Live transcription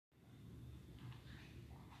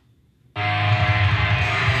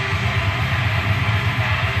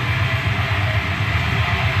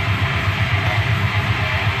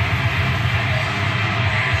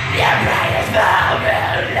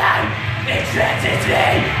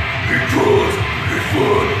see. Because it's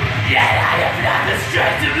fun. Yet I have not the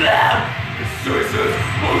strength to love. It ceases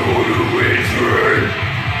my wandering dream.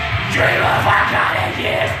 Dream of iconic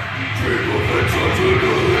years. Dream of the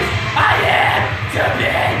totals. I am to be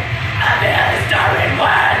a million starring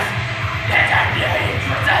words. That I need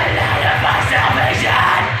for the light of my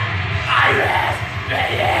salvation. I rest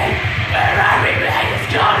beneath where I remain as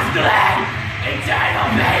cold as glen. Eternal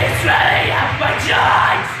pain is swelling up my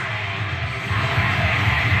joints.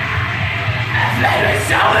 A flame is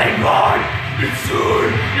so inborn. It's sun,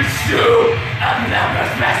 it's still a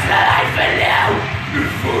member's best that I feel.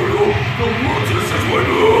 Infernal, the world just as my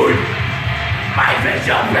mind. My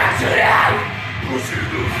vision back to life. Pushing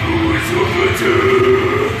the fluids of the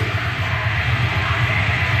tube.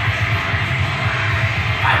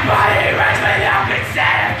 My body runs without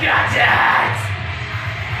consent of contact.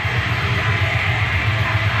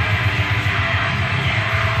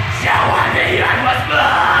 So on the earth was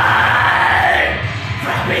born.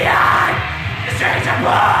 From behind the streets of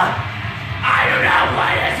war, I don't know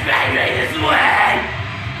what has made me this way.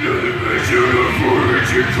 The vision of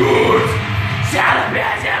origin codes.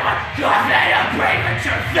 Celebrating with confident of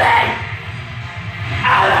premature fate.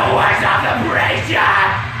 All the words of the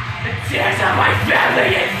pressure. The tears of my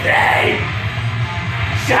family in vain.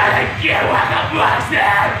 Shall I get what amongst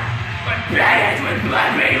them? But pains with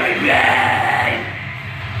blood we remain.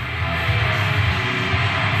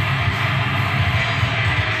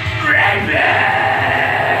 Raven!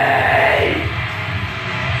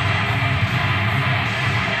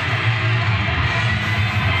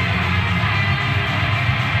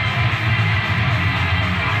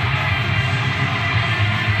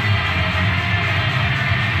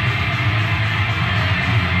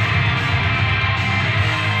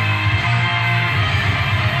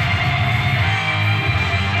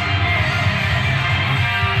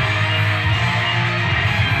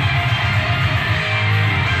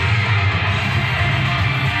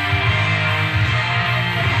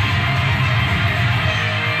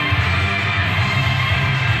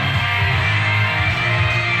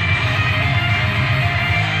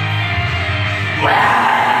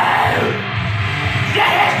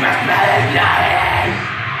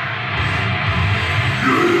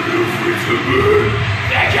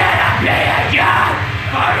 There cannot be a God,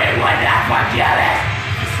 for he would not forgive it.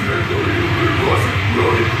 The snake that even wasn't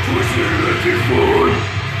running, twisted and deformed.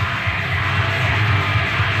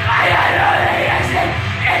 I had all the exit,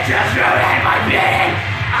 it just ruined my being.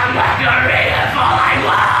 A mockery of all I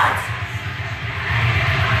want.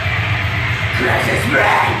 Crisis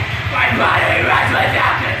brain, my body runs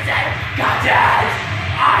without consent, content.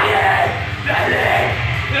 I am the lead,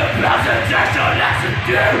 the bells and text are lesson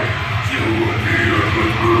due. You would be a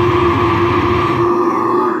good mood.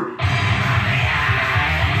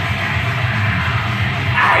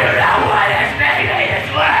 I don't know what has made me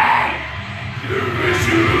this way. The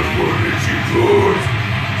mission of fortitude codes.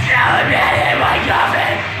 Celebrating my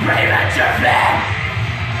coffin, premature fate.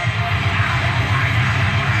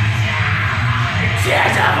 The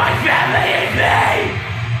tears of my family in vain.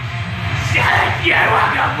 Shall I get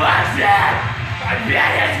what amongst them? My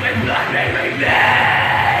vengeance with blood may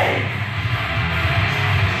remain.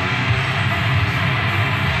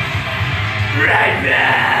 Right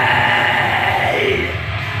there!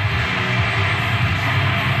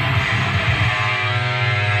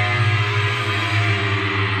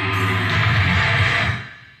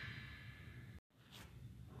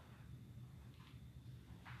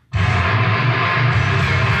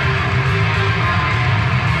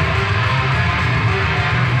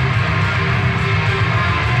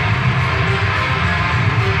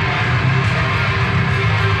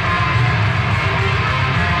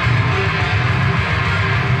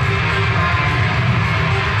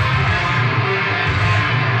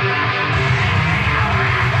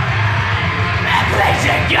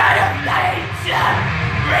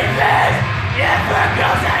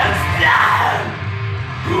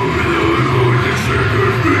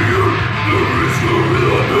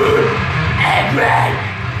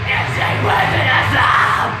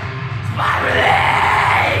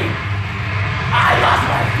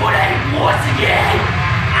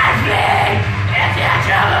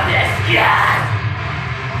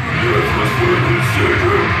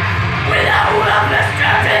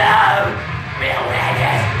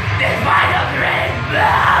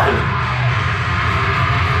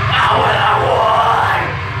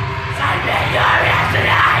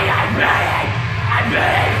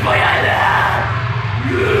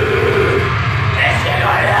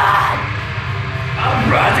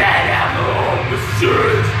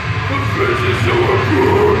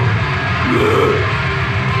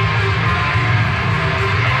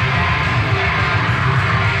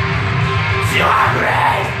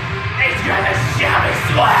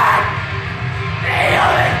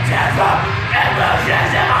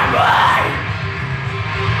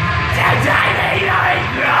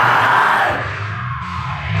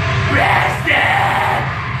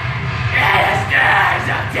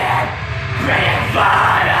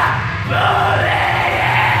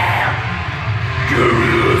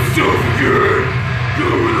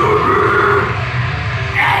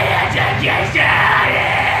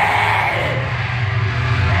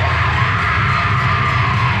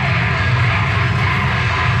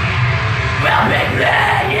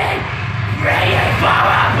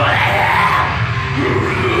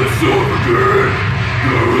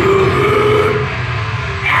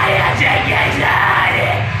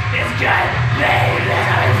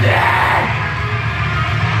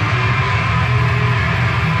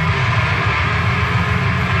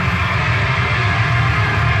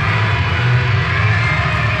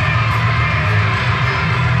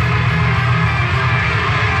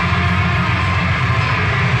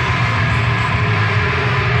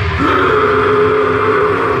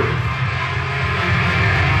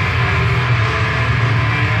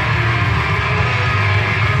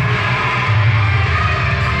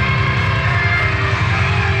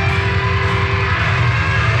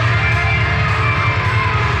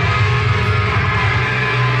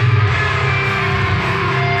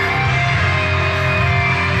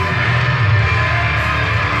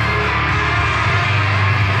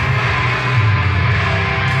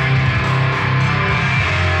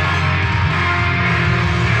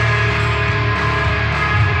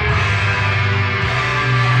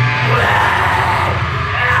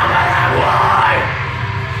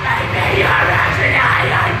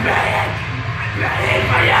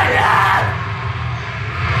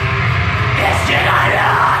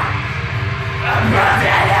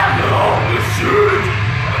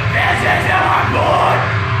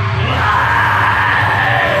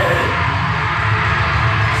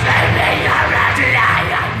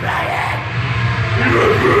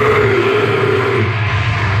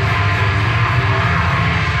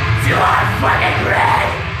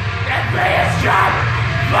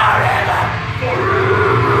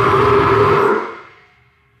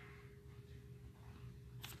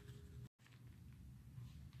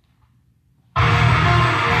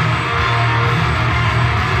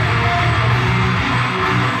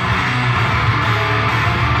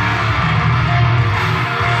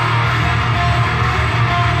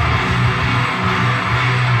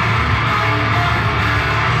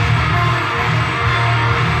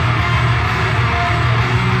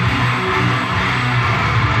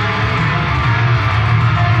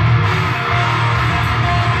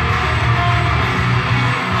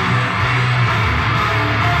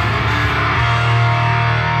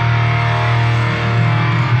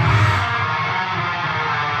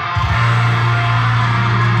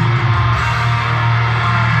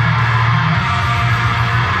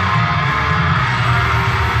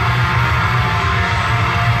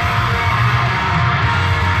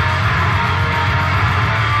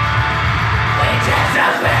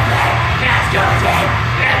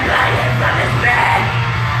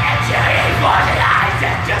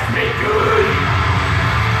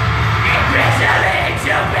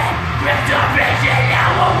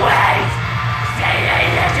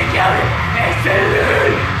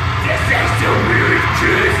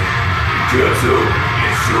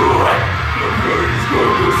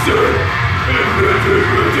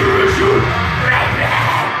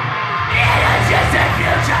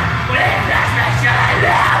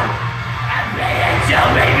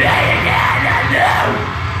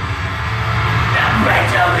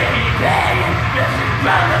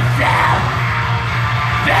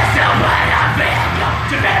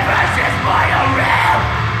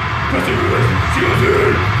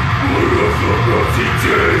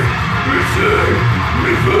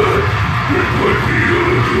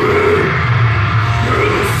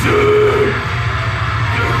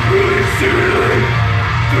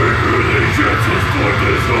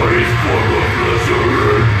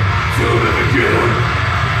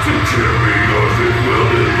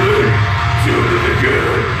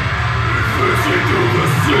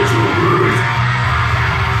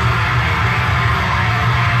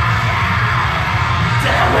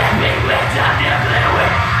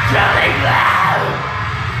 Rolling loud,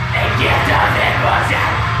 a gift of emotion,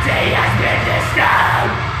 they has been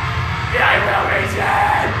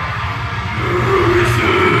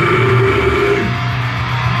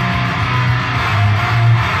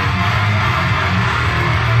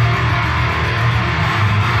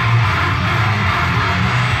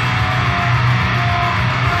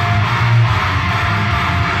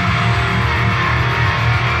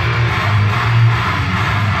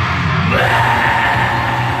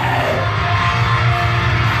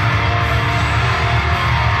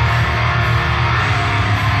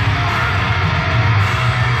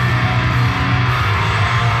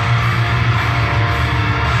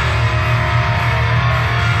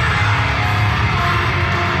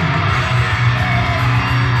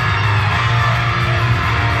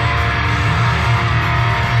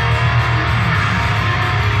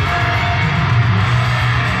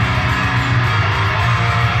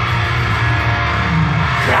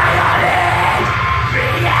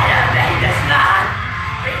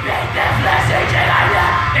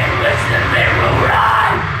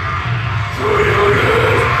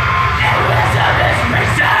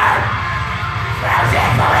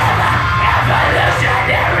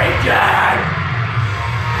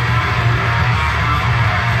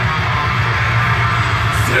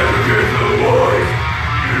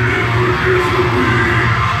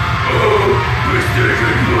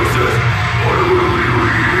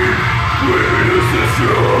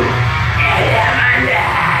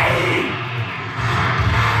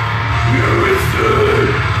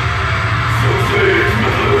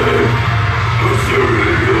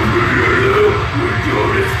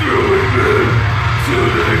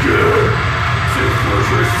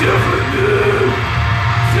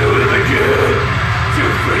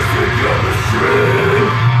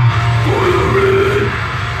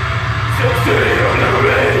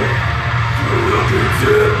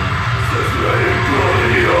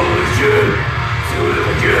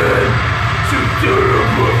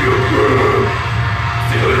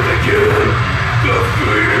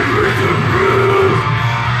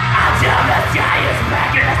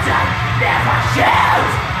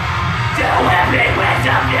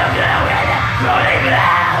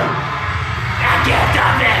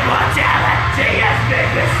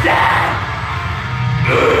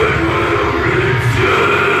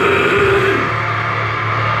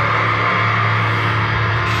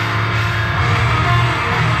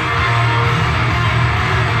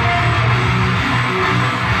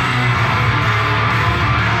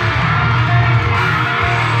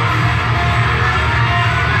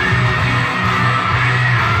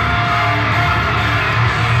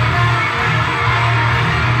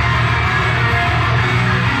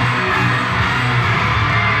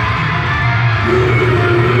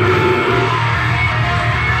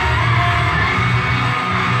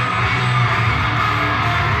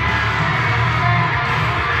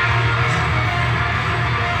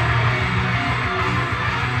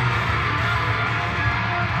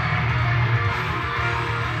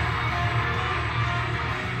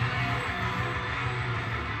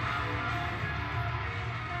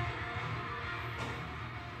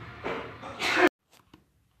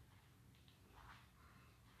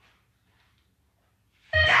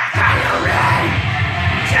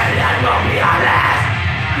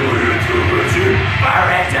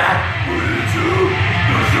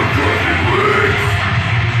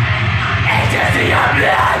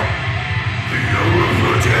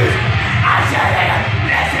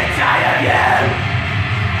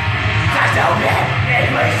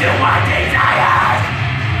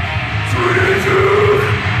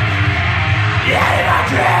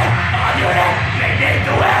unit beneath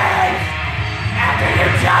the waves. After you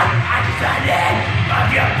jump, I decided of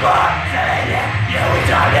your blood, selling you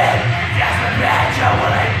returning. Desperate venture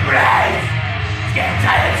will embrace. Skin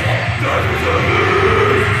silencing through the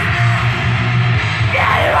roof.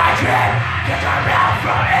 Yeah, in my dream, you turn around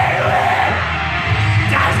from England.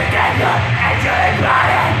 Times again, your angelic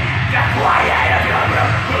body. The quiet of your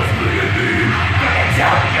room was bleeding me. Looking to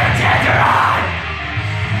your tender heart.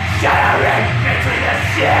 Shuddering between the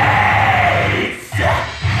sheets.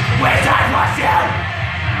 Waste time was you.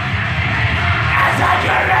 As I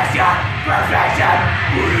caress your perfection.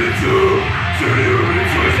 What you do?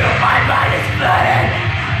 My mind is flooded.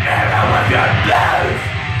 Arrow with your blues.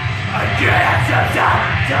 I can't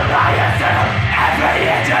subside till I have settled every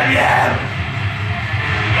inch of you.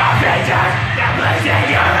 Your features, the place in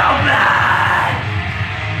your own blood.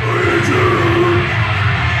 What you do?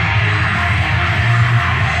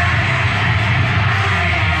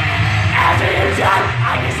 After you done,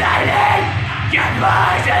 I decided you're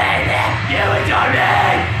poisoning, you adore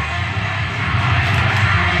me.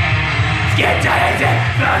 Skin tightening,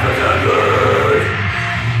 filled with the good.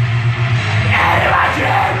 And in my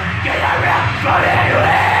dream, get around from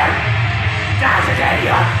anywhere. Times to take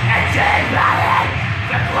you and take my head.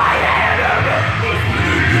 The quiet of the room was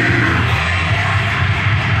bleeding.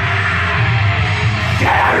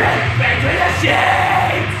 Shattering between the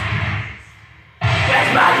sheets. With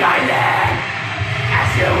my guidance, I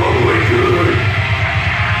still what we could.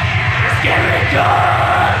 The scary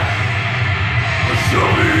God. Show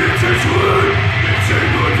me attention, it's a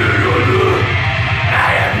good order. I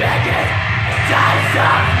am naked, it's eyes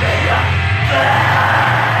up in your face.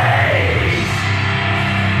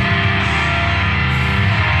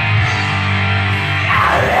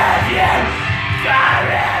 I'll have you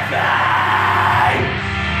forever.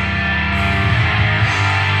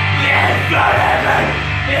 And forever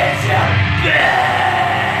it's a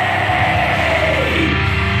pain.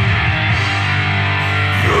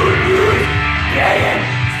 Good.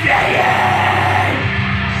 Staying.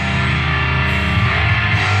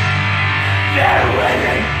 They're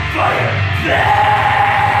waiting for your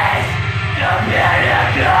face. The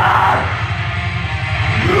miracle.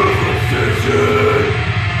 Your position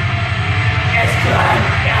is clean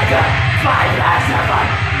as the finance of my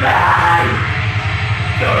mind.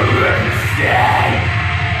 The represent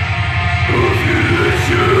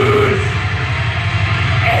population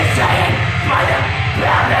is saying by the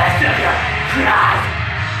promise of your Christ,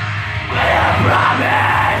 with a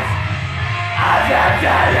promise of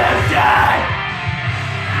absolution.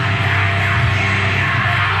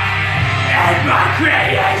 And my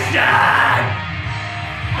creation,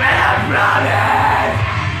 with a promise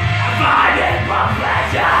of finding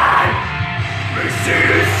perfection.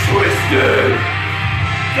 Receipt is twisted,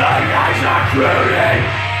 the lies are crowded,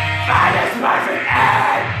 and it's perfect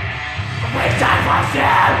end. Waste time for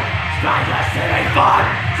sin, spineless city fun.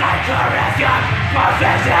 Psychorescent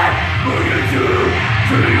profession. What you do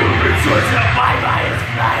to your resource of my mind is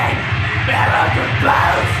flooding. Miracle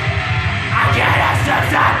blows. I can't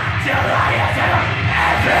subside till I answer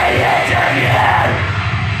every interview.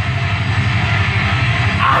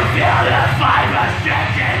 I feel the fiber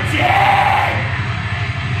stretching in.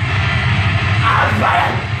 I'm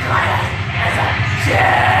running clean as a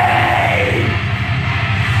chain.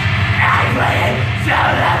 I'm waiting till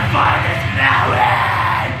the fog is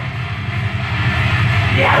flowing.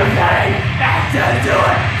 You've got to do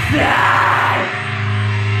it, son.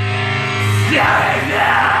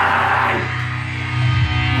 Seriously.